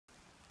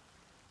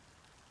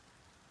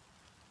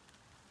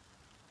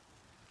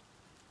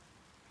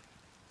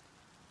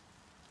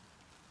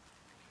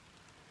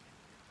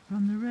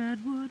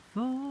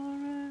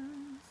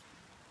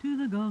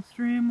Gulf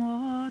Stream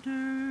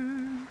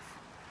waters.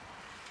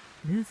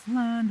 This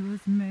land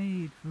was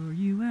made for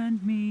you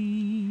and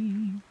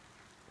me.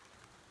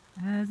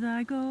 As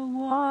I go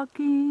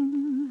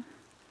walking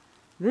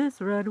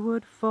this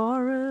redwood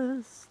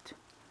forest,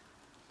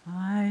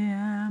 I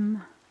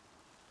am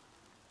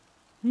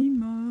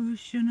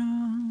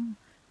emotional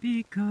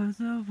because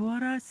of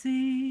what I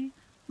see.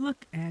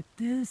 Look at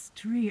this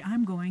tree.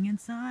 I'm going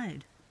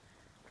inside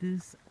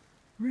this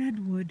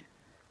redwood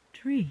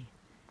tree.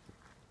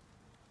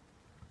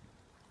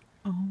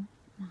 Oh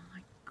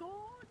my God,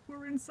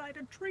 we're inside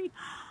a tree.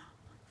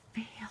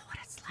 Feel what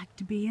it's like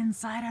to be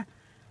inside a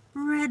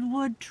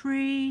redwood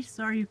tree.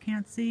 Sorry you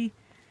can't see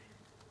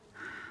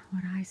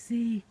what I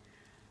see.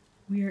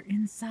 We are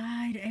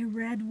inside a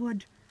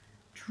redwood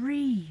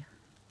tree.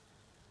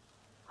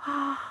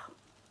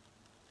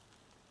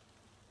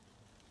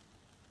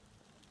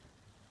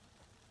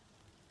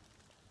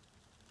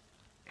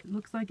 It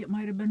looks like it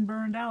might have been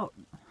burned out.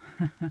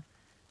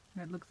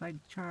 That looks like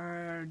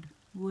charred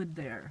wood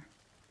there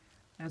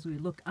as we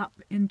look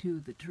up into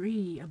the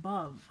tree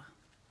above.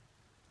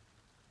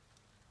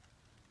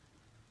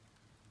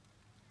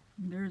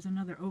 And there's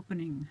another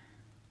opening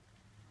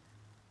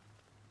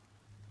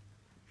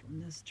from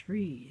this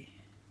tree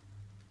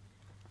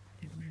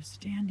that we're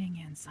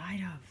standing inside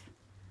of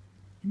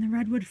in the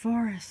redwood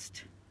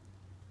forest.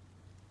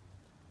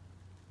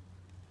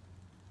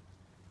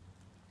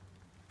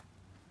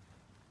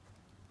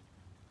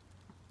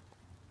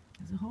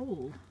 There's a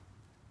hole.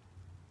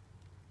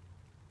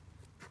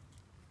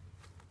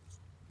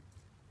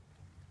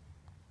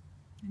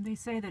 And they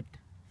say that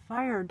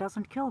fire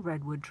doesn't kill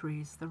redwood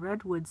trees. The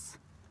redwoods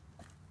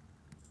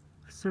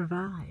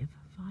survive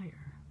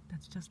fire.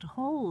 That's just a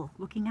hole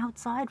looking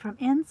outside from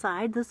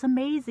inside this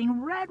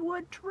amazing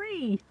redwood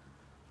tree.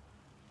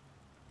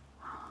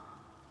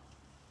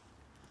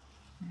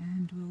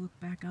 And we'll look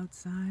back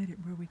outside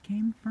at where we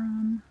came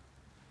from.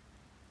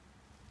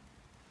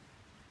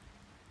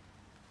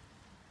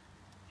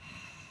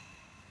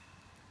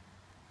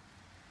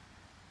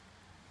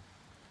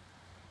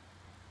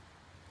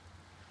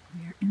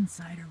 We are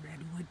inside a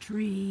redwood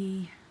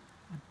tree,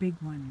 a big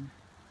one.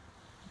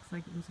 Looks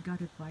like it was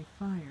gutted by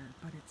fire,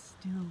 but it's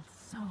still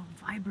so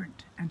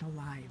vibrant and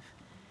alive.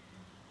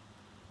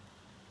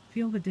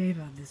 Feel the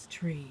deva of this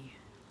tree.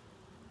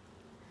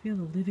 Feel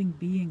the living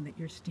being that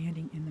you're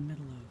standing in the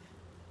middle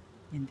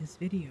of. In this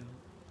video,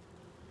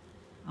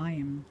 I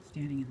am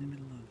standing in the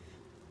middle of.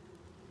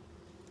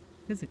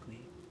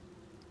 Physically.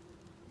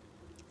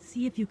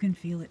 See if you can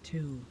feel it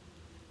too,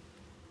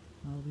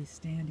 while we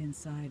stand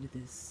inside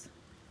this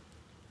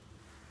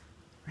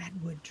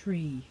redwood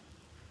tree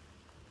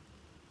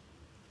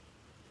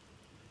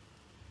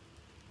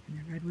in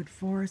the redwood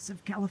forests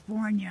of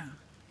California.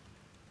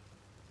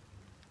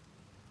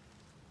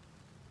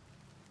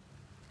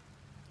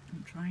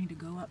 I'm trying to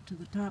go up to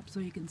the top so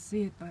you can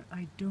see it, but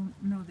I don't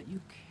know that you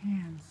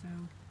can, so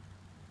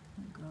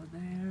I'll go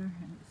there,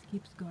 and it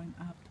keeps going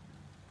up.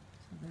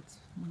 So that's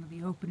one of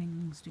the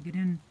openings to get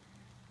in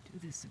to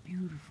this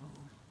beautiful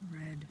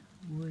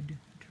redwood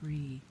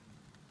tree.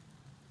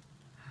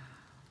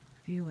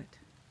 Feel it.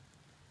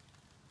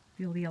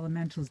 Feel the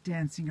elementals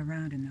dancing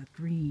around in the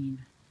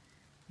green.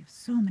 You have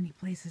so many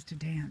places to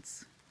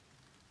dance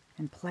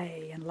and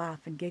play and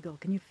laugh and giggle.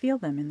 Can you feel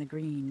them in the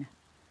green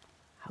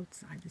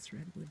outside this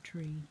redwood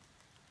tree?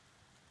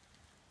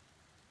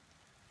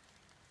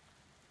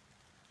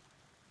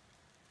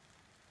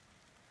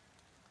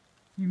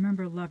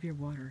 Remember, love your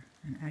water.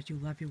 And as you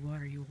love your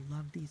water, you will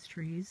love these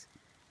trees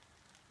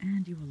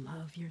and you will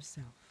love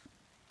yourself.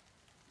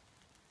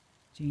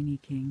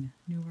 JaneE King,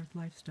 New Earth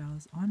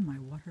Lifestyles on my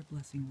Water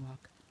Blessing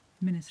Walk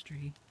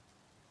ministry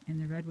in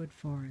the redwood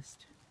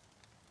forest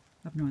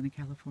of Northern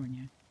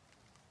California.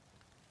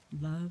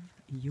 Love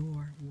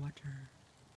your water.